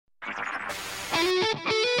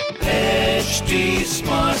HT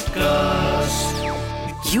Smartcast.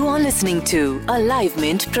 You are listening to a Live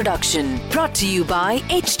Mint production brought to you by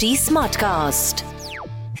HT Smartcast.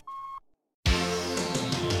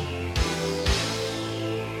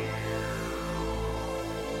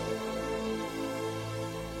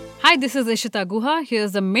 Hi, this is Ishita Guha.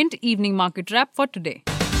 Here's the Mint Evening Market Wrap for today.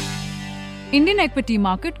 Indian equity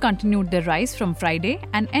market continued their rise from Friday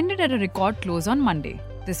and ended at a record close on Monday.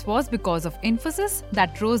 This was because of Infosys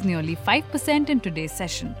that rose nearly 5% in today's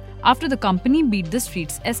session after the company beat the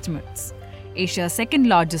street's estimates. Asia's second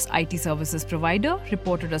largest IT services provider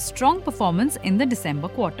reported a strong performance in the December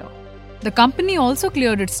quarter. The company also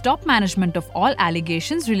cleared its top management of all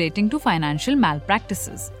allegations relating to financial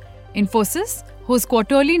malpractices. Infosys, whose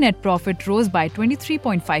quarterly net profit rose by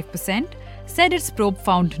 23.5%, said its probe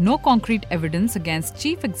found no concrete evidence against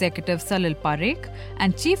Chief Executive Salil Parekh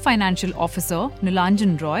and Chief Financial Officer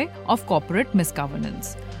Nilanjan Roy of corporate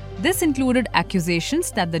misgovernance. This included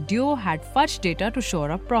accusations that the duo had fudged data to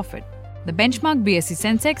shore up profit. The benchmark BSE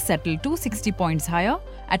Sensex settled 260 points higher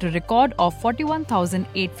at a record of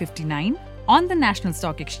 41,859. On the National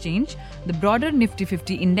Stock Exchange, the broader Nifty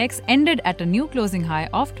 50 index ended at a new closing high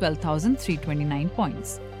of 12,329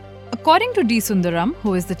 points. According to D. Sundaram,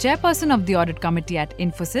 who is the chairperson of the audit committee at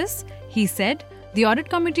Infosys, he said, the audit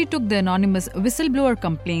committee took the anonymous whistleblower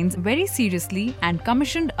complaints very seriously and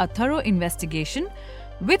commissioned a thorough investigation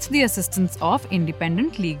with the assistance of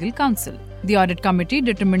independent legal counsel. The audit committee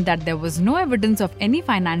determined that there was no evidence of any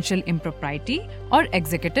financial impropriety or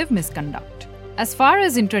executive misconduct. As far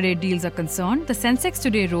as intraday deals are concerned, the Sensex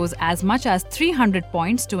today rose as much as 300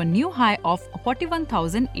 points to a new high of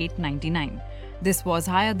 41,899. This was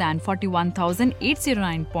higher than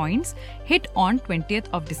 41,809 points hit on 20th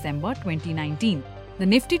of December 2019. The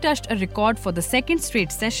Nifty touched a record for the second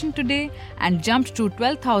straight session today and jumped to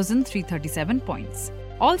 12,337 points.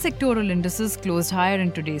 All sectoral indices closed higher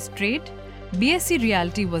in today's trade. BSE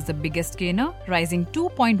Realty was the biggest gainer, rising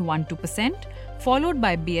 2.12%, followed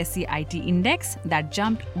by BSE IT Index that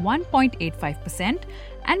jumped 1.85%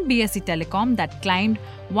 and BSE Telecom that climbed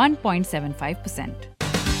 1.75%.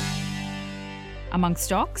 Among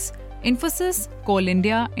stocks, Infosys, Coal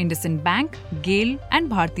India, IndusInd Bank, GAIL and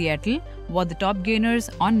Bharti Airtel were the top gainers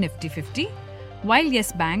on Nifty 50, while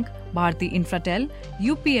Yes Bank, Bharti Infratel,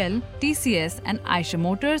 UPL, TCS and Eicher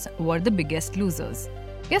Motors were the biggest losers.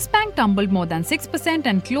 Yes Bank tumbled more than 6%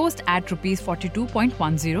 and closed at Rs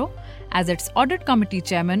 42.10 as its audit committee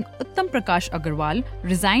chairman Uttam Prakash Agarwal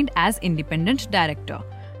resigned as independent director.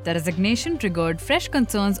 The resignation triggered fresh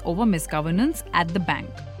concerns over misgovernance at the bank.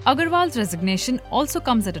 Agarwal's resignation also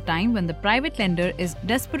comes at a time when the private lender is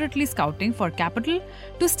desperately scouting for capital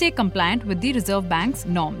to stay compliant with the Reserve Bank's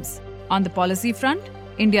norms. On the policy front,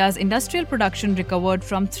 India's industrial production recovered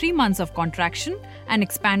from 3 months of contraction and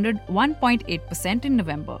expanded 1.8% in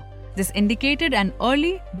November. This indicated an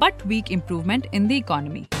early but weak improvement in the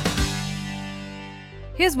economy.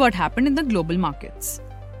 Here's what happened in the global markets.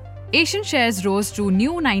 Asian shares rose to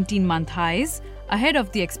new 19-month highs ahead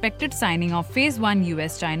of the expected signing of Phase 1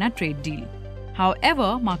 US-China trade deal.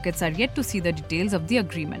 However, markets are yet to see the details of the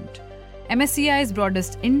agreement. MSCI's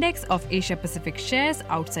broadest index of Asia-Pacific shares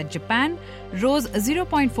outside Japan rose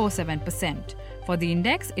 0.47%. For the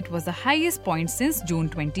index, it was the highest point since June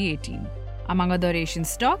 2018. Among other Asian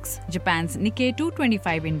stocks, Japan's Nikkei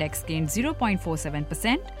 225 index gained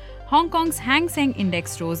 0.47%, Hong Kong's Hang Seng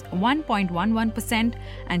index rose 1.11%,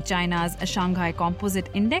 and China's Shanghai Composite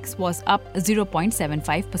Index was up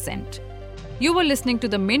 0.75%. You were listening to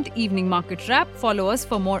the Mint Evening Market Wrap. Follow us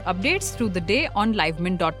for more updates through the day on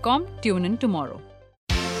livemint.com. Tune in tomorrow.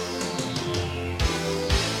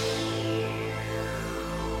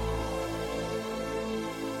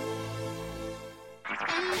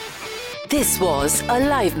 This was a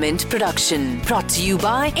Live Mint production brought to you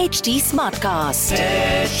by HT Smartcast.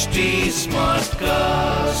 HT Smartcast.